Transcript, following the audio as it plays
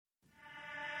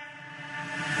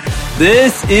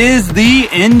This is the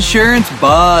Insurance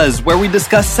Buzz, where we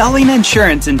discuss selling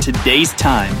insurance in today's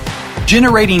time,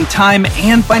 generating time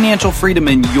and financial freedom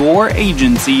in your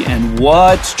agency, and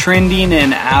what's trending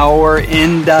in our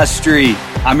industry.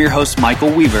 I'm your host,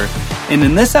 Michael Weaver, and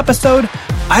in this episode,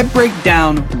 I break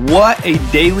down what a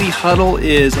daily huddle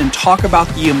is and talk about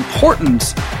the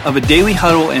importance of a daily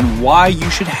huddle and why you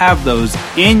should have those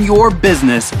in your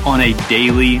business on a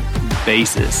daily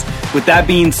basis. With that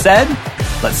being said,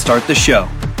 let's start the show.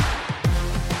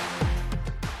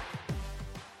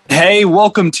 Hey,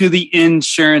 welcome to the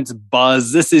Insurance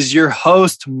Buzz. This is your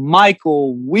host,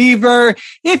 Michael Weaver.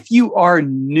 If you are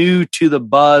new to the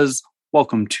buzz,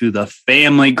 welcome to the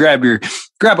family. Grab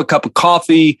a cup of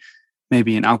coffee,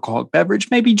 maybe an alcoholic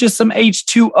beverage, maybe just some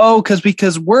H2O,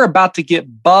 because we're about to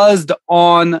get buzzed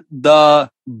on the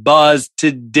buzz.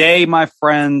 Today, my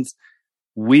friends,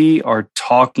 we are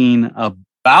talking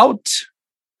about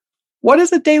what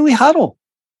is a daily huddle?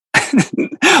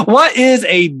 What is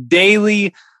a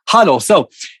daily huddle? So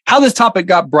how this topic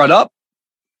got brought up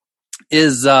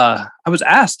is I was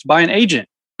asked by an agent,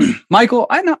 Michael,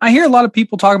 I hear a lot of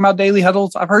people talking about daily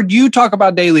huddles. I've heard you talk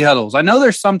about daily huddles. I know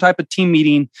there's some type of team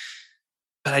meeting,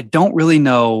 but I don't really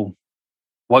know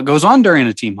what goes on during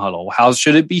a team huddle. How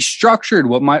should it be structured?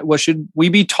 What should we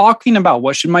be talking about?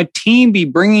 What should my team be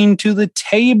bringing to the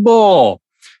table?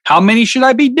 How many should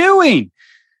I be doing?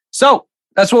 So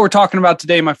that's what we're talking about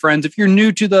today, my friends. If you're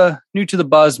new to the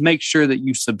buzz, make sure that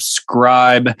you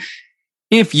subscribe.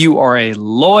 If you are a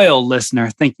loyal listener,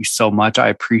 thank you so much. I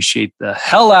appreciate the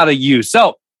hell out of you.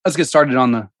 So let's get started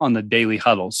on the daily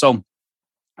huddle. So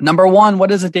number one,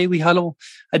 what is a daily huddle?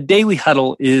 A daily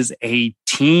huddle is a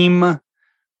team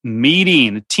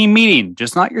meeting,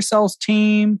 just not your sales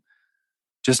team,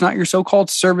 just not your so-called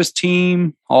service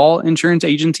team. All insurance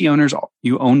agency owners,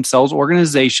 you own sales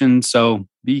organizations. So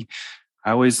I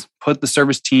always put the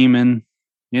service team in,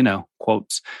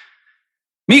 quotes.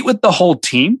 Meet with the whole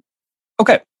team.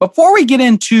 Okay, before we get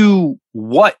into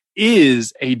what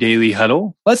is a daily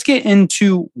huddle, let's get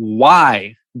into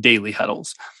why daily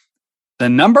huddles. The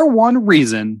number one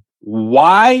reason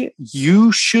why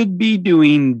you should be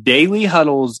doing daily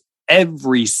huddles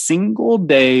every single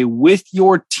day with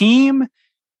your team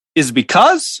is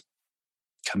because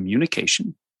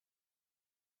communication.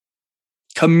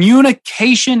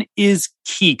 Communication is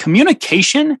key.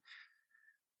 Communication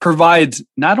provides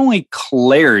not only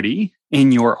clarity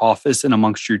in your office and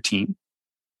amongst your team,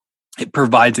 it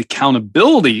provides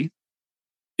accountability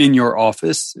in your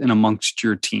office and amongst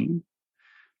your team,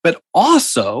 but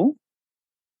also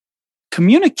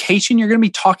communication, you're going to be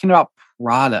talking about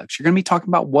products. You're going to be talking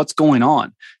about what's going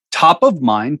on. Top of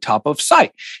mind, top of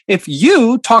sight. If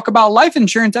you talk about life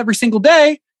insurance every single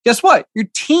day, guess what? Your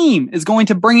team is going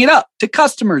to bring it up to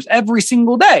customers every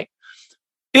single day.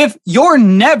 If you're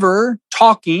never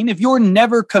talking, if you're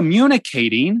never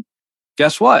communicating,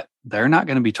 guess what? They're not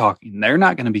going to be talking. They're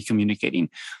not going to be communicating.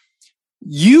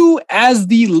 You, as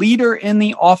the leader in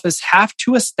the office, have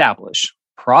to establish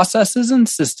processes and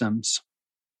systems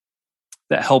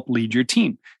that help lead your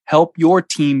team, help your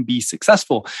team be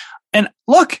successful. And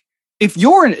look, if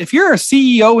you're a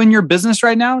CEO in your business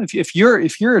right now, if you're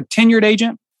a tenured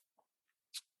agent,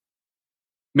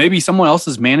 maybe someone else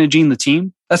is managing the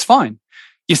team, that's fine.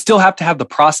 You still have to have the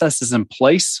processes in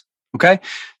place. Okay.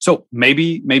 So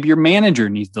maybe your manager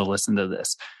needs to listen to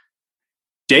this.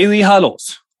 Daily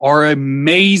huddles are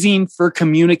amazing for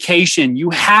communication.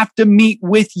 You have to meet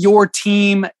with your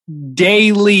team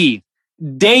daily.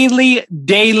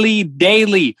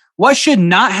 What should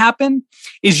not happen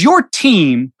is your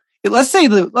team, let's say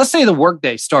the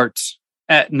workday starts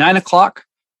at 9:00.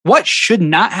 What should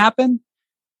not happen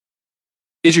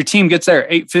is your team gets there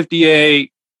at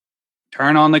 8:58,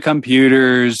 turn on the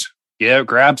computers,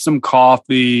 grab some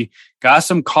coffee, got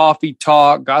some coffee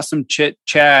talk, got some chit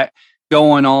chat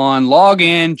going on, log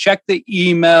in, check the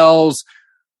emails,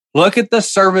 look at the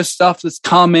service stuff that's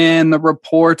come in, the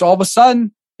reports. All of a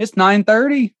sudden, it's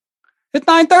 9:30. It's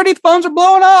 9:30. Phones are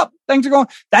blowing up. Things are going.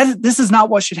 This is not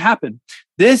what should happen.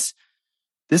 This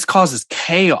causes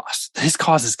chaos. This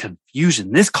causes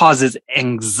confusion. This causes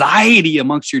anxiety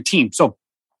amongst your team. So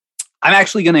I'm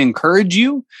actually going to encourage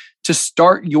you to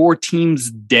start your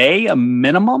team's day a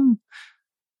minimum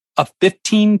of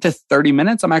 15 to 30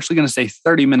 minutes. I'm actually going to say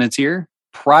 30 minutes here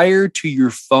prior to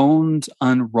your phones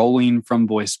unrolling from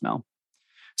voicemail.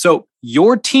 So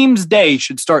your team's day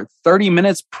should start 30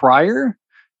 minutes prior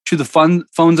to the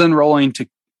phones unrolling to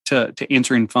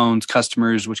answering phones,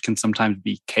 customers, which can sometimes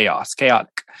be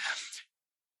chaotic.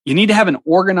 You need to have an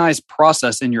organized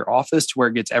process in your office to where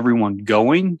it gets everyone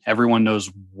going. Everyone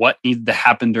knows what needs to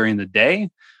happen during the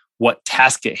day, what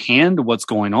task at hand, what's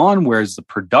going on, where's the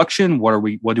production,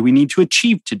 what do we need to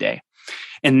achieve today?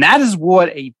 And that is what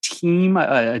a team,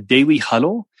 a daily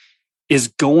huddle is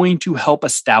going to help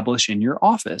establish in your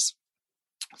office.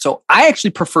 So I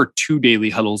actually prefer 2 daily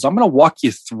huddles. I'm going to walk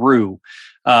you through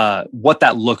what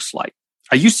that looks like.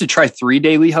 I used to try 3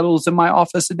 daily huddles in my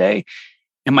office a day,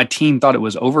 and my team thought it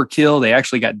was overkill. They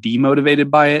actually got demotivated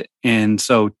by it. And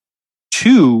so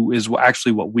 2 is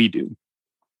actually what we do.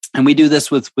 And we do this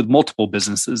with multiple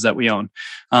businesses that we own.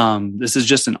 This is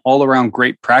just an all-around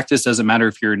great practice. Doesn't matter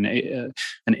if you're an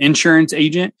insurance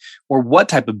agent or what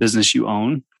type of business you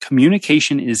own.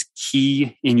 Communication is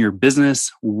key in your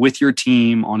business with your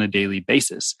team on a daily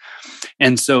basis.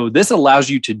 And so this allows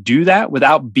you to do that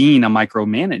without being a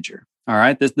micromanager. All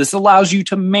right. This allows you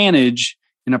to manage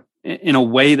in a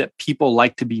way that people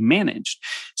like to be managed.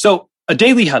 So a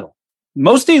daily huddle.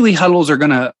 Most daily huddles are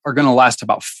gonna last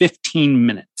about 15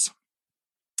 minutes,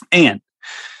 and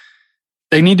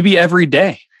they need to be every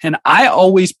day. And I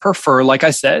always prefer, like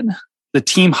I said, the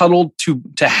team huddle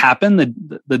to happen,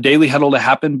 the daily huddle to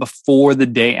happen before the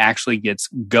day actually gets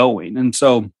going. And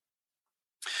so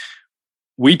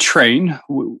we train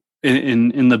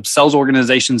in the sales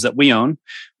organizations that we own.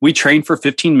 We train for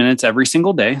 15 minutes every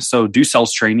single day. So do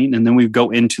sales training, and then we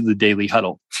go into the daily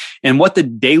huddle. And what the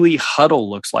daily huddle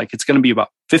looks like, it's going to be about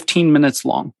 15 minutes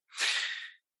long.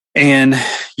 And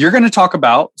you're going to talk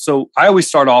about, so I always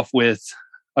start off with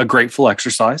a grateful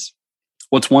exercise.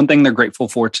 What's one thing they're grateful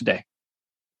for today?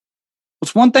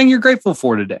 What's one thing you're grateful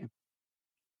for today?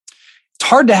 It's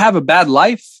hard to have a bad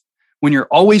life when you're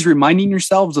always reminding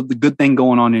yourselves of the good thing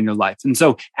going on in your life. And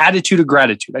so attitude of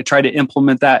gratitude, I try to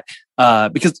implement that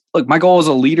because look, my goal as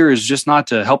a leader is just not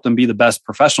to help them be the best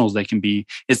professionals they can be.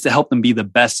 It's to help them be the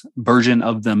best version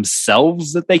of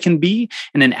themselves that they can be.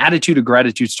 And an attitude of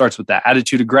gratitude starts with that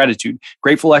attitude of gratitude.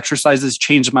 Grateful exercises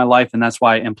changed my life, and that's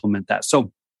why I implement that.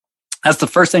 So that's the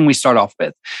first thing we start off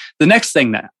with. The next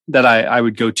thing that I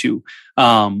would go to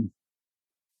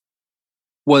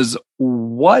was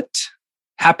what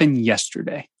happened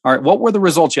yesterday. All right. What were the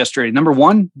results yesterday? Number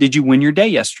 1, did you win your day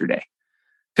yesterday?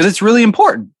 Because it's really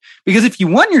important. Because if you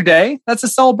won your day, that's a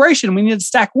celebration. We need to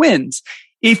stack wins.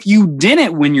 If you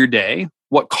didn't win your day,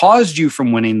 what caused you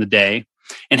from winning the day?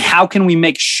 And how can we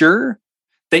make sure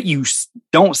that you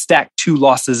don't stack 2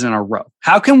 losses in a row?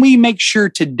 How can we make sure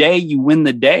today you win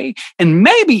the day and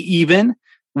maybe even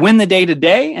win the day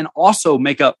today and also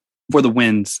make up for the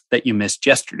wins that you missed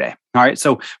yesterday? All right.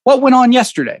 So what went on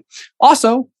yesterday?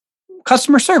 Also,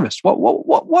 customer service.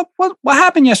 What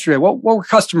happened yesterday? What were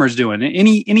customers doing?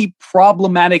 Any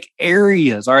problematic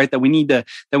areas? All right, that we need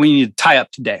to tie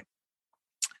up today.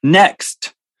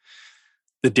 Next,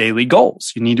 the daily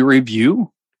goals. You need to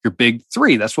review your big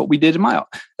 3. That's what we did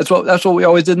that's what we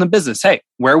always did in the business. Hey,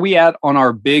 where are we at on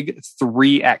our big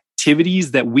 3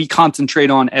 activities that we concentrate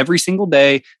on every single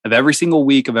day of every single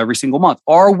week of every single month?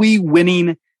 Are we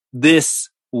winning this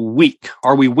week?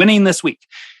 Are we winning this week?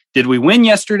 Did we win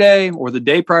yesterday or the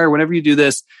day prior? Whenever you do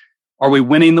this, are we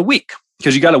winning the week?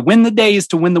 Because you got to win the days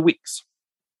to win the weeks.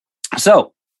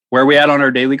 So where are we at on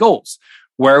our daily goals?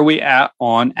 Where are we at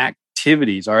on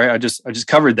activities? All right. I just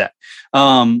covered that.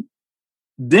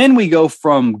 Then we go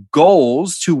from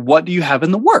goals to what do you have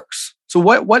in the works? So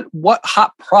what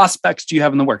hot prospects do you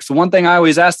have in the works? The one thing I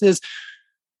always ask is,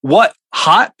 what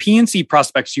hot P&C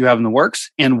prospects do you have in the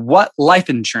works, and what life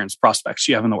insurance prospects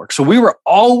do you have in the works? So we were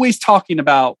always talking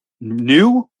about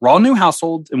raw new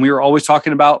households, and we were always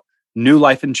talking about new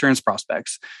life insurance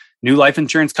prospects, new life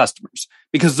insurance customers,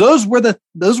 because those were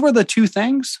the 2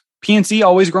 things. P&C,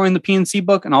 always growing the P&C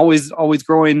book, and always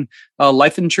growing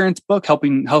life insurance book,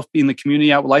 helping the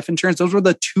community out with life insurance. Those were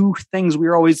the 2 things we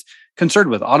were always concerned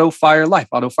with. Auto, fire, life,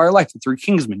 the 3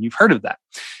 Kingsmen. You've heard of that.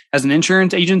 As an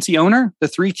insurance agency owner, the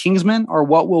 3 Kingsmen are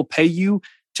what will pay you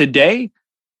today,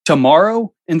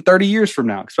 tomorrow, and 30 years from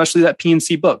now, especially that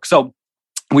P&C book. So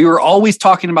we were always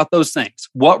talking about those things.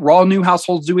 What raw new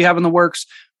households do we have in the works?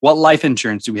 What life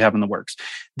insurance do we have in the works?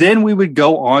 Then we would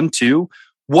go on to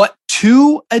what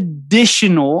 2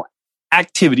 additional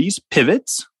activities,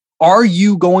 pivots, are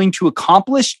you going to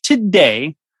accomplish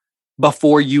today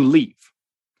before you leave?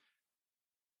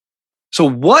 So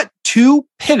what 2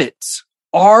 pivots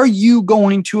are you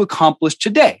going to accomplish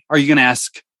today? Are you going to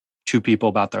ask 2 people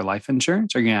about their life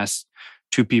insurance? Are you going to ask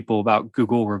 2 people about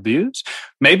Google reviews?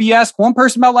 Maybe you ask 1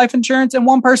 person about life insurance and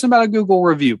 1 person about a Google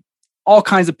review. All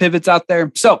kinds of pivots out there.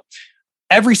 So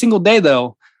every single day,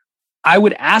 though, I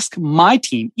would ask my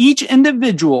team, each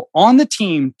individual on the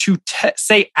team, to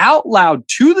say out loud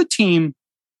to the team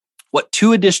what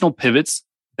 2 additional pivots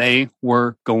they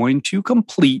were going to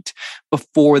complete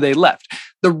before they left.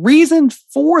 The reason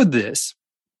for this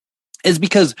is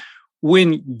because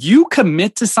when you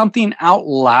commit to something out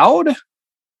loud,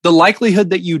 the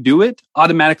likelihood that you do it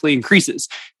automatically increases.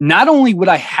 Not only would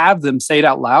I have them say it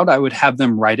out loud, I would have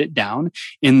them write it down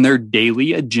in their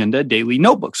daily agenda, daily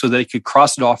notebook, so they could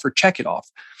cross it off or check it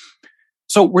off.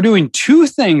 So we're doing two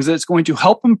things that's going to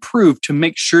help improve to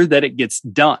make sure that it gets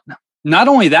done. Not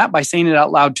only that, by saying it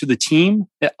out loud to the team,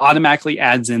 it automatically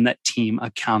adds in that team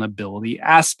accountability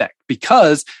aspect,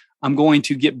 because I'm going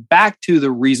to get back to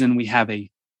the reason we have a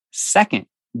second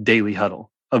daily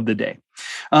huddle of the day.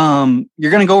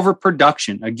 You're going to go over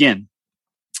production again,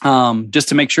 just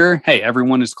to make sure, hey,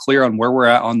 everyone is clear on where we're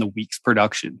at on the week's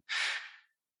production.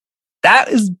 That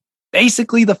is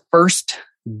basically the first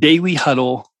daily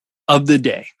huddle of the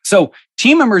day. So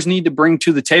team members need to bring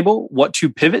to the table what two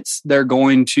pivots they're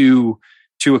going to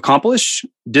accomplish.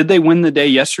 Did they win the day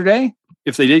yesterday?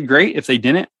 If they did, great. If they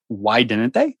didn't, why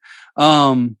didn't they?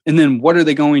 And then what are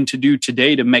they going to do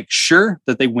today to make sure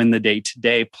that they win the day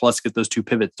today, plus get those two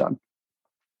pivots done?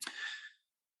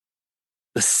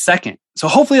 The second, so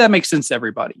hopefully that makes sense to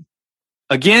everybody.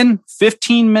 Again,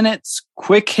 15 minutes,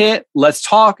 quick hit, let's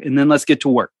talk, and then let's get to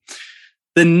work.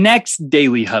 The next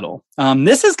daily huddle.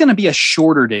 This is going to be a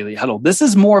shorter daily huddle. This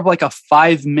is more of like a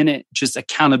 5-minute just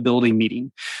accountability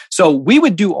meeting. So we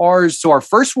would do ours. So our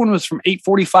first one was from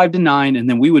 8:45 to 9, and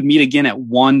then we would meet again at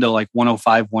 1 to like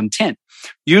 1:05, 1:10,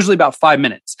 usually about 5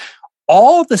 minutes.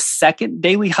 All the second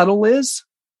daily huddle it's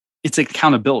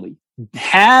accountability.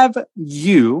 So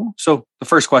the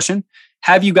first question,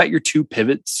 have you got your two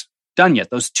pivots done yet?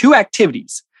 Those two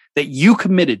activities that you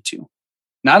committed to.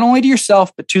 Not only to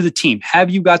yourself, but to the team.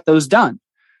 Have you got those done?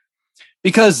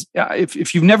 Because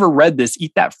if you've never read this,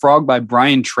 Eat That Frog by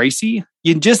Brian Tracy,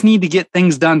 you just need to get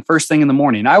things done first thing in the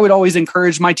morning. I would always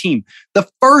encourage my team. The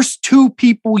first two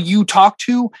people you talk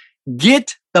to,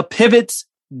 get the pivots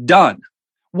done.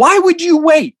 Why would you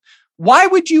wait? Why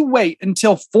would you wait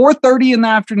until 4:30 in the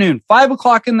afternoon, 5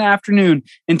 o'clock in the afternoon,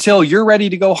 until you're ready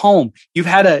to go home? You've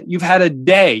had a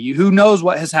day. Who knows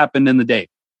what has happened in the day?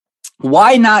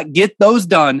 Why not get those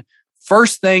done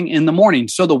first thing in the morning?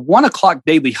 So the 1 o'clock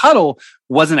daily huddle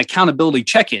was an accountability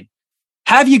check-in.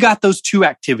 Have you got those two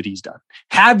activities done?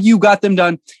 Have you got them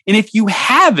done? And if you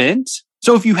haven't,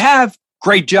 so if you have,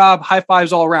 great job, high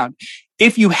fives all around.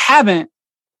 If you haven't,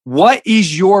 what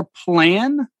is your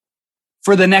plan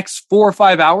for the next 4 or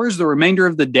 5 hours, the remainder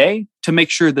of the day, to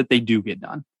make sure that they do get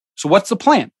done? So what's the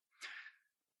plan?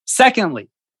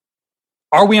 Secondly,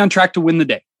 are we on track to win the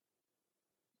day?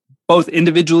 Both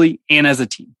individually and as a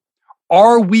team.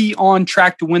 Are we on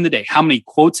track to win the day? How many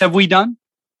quotes have we done?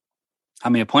 How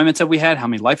many appointments have we had? How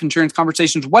many life insurance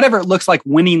conversations? Whatever it looks like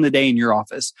winning the day in your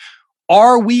office.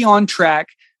 Are we on track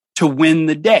to win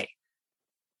the day?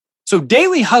 So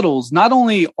daily huddles not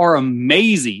only are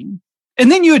amazing,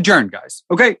 and then you adjourn, guys.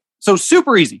 Okay. So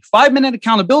super easy. 5-minute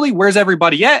accountability. Where's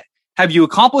everybody at? Have you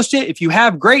accomplished it? If you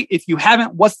have, great. If you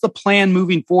haven't, what's the plan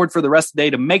moving forward for the rest of the day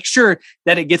to make sure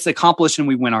that it gets accomplished and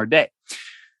we win our day?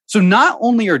 So not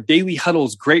only are daily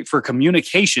huddles great for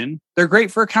communication, they're great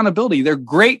for accountability. They're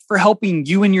great for helping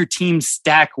you and your team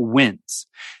stack wins.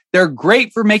 They're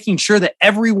great for making sure that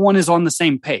everyone is on the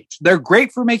same page. They're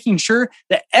great for making sure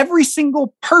that every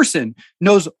single person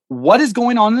knows what is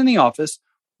going on in the office,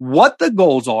 what the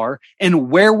goals are,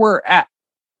 and where we're at.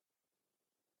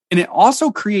 And it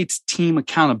also creates team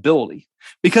accountability,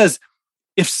 because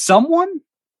if someone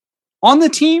on the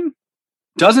team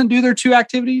doesn't do their two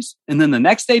activities, and then the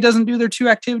next day doesn't do their two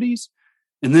activities,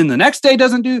 and then the next day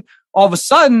doesn't do, all of a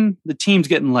sudden the team's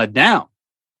getting let down.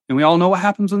 And we all know what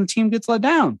happens when the team gets let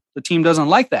down. The team doesn't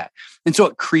like that. And so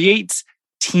it creates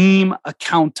team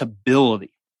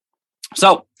accountability.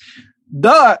 So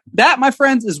that, my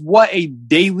friends, is what a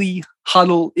daily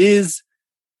huddle is,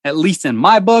 at least in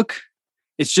my book.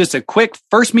 It's just a quick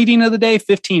first meeting of the day,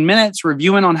 15 minutes,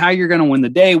 reviewing on how you're going to win the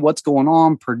day, what's going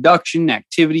on, production,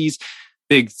 activities,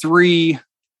 big three,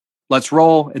 let's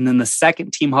roll. And then the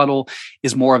second team huddle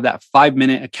is more of that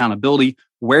 5-minute accountability.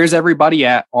 Where's everybody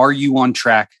at? Are you on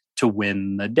track to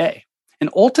win the day? And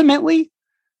ultimately,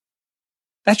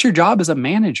 that's your job as a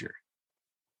manager.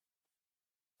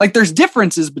 Like, there's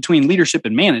differences between leadership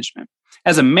and management.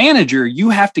 As a manager,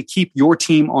 you have to keep your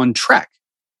team on track.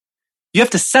 You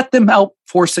have to set them out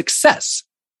for success.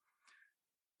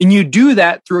 And you do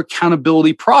that through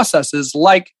accountability processes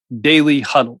like daily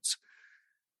huddles.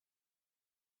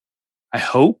 I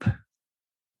hope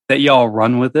that y'all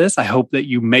run with this. I hope that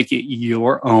you make it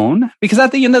your own, because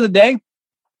at the end of the day,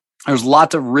 there's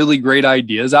lots of really great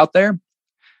ideas out there,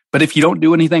 But if you don't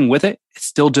do anything with it, it's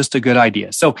still just a good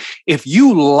idea. So if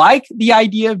you like the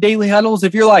idea of daily huddles,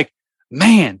 if you're like,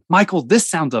 man, Michael, this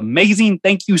sounds amazing.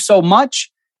 Thank you so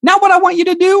much. Now what I want you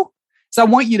to do is I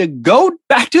want you to go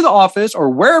back to the office or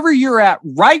wherever you're at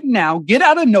right now, get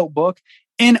out a notebook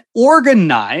and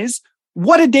organize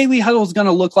what a daily huddle is going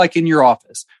to look like in your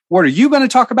office. What are you going to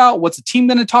talk about? What's the team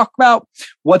going to talk about?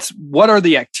 What are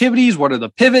the activities? What are the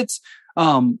pivots?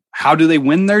 How do they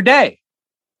win their day?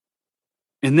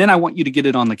 And then I want you to get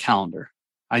it on the calendar.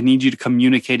 I need you to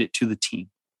communicate it to the team.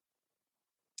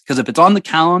 Because if it's on the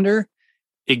calendar,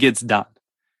 it gets done.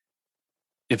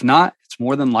 If not, it's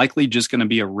more than likely just going to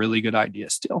be a really good idea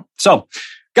still. So,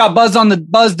 got Buzz on the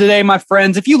buzz today, my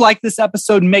friends. If you like this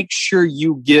episode, make sure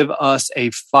you give us a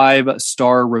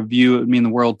 5-star review. It would mean the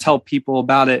world. Tell people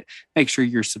about it. Make sure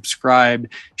you're subscribed.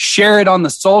 Share it on the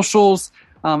socials.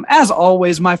 As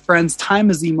always, my friends, time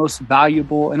is the most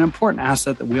valuable and important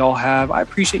asset that we all have. I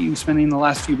appreciate you spending the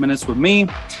last few minutes with me.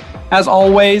 As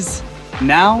always,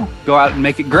 now go out and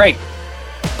make it great.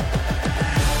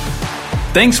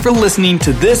 Thanks for listening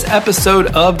to this episode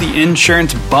of the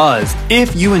Insurance Buzz.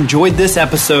 If you enjoyed this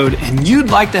episode and you'd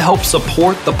like to help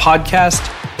support the podcast,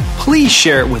 please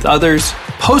share it with others,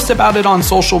 post about it on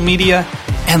social media,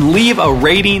 and leave a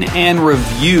rating and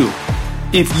review.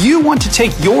 If you want to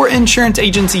take your insurance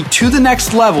agency to the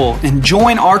next level and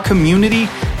join our community,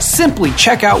 simply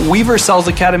check out Weaver Sales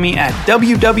Academy at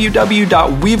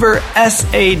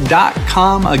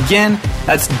www.weaversa.com. Again,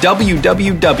 that's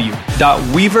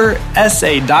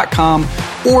www.weaversa.com,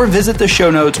 or visit the show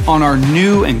notes on our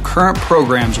new and current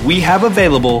programs we have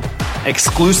available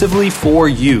exclusively for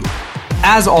you.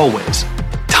 As always,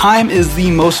 time is the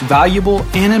most valuable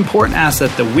and important asset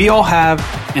that we all have,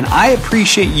 and I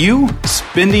appreciate you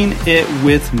spending it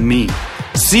with me.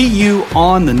 See you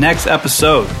on the next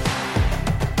episode.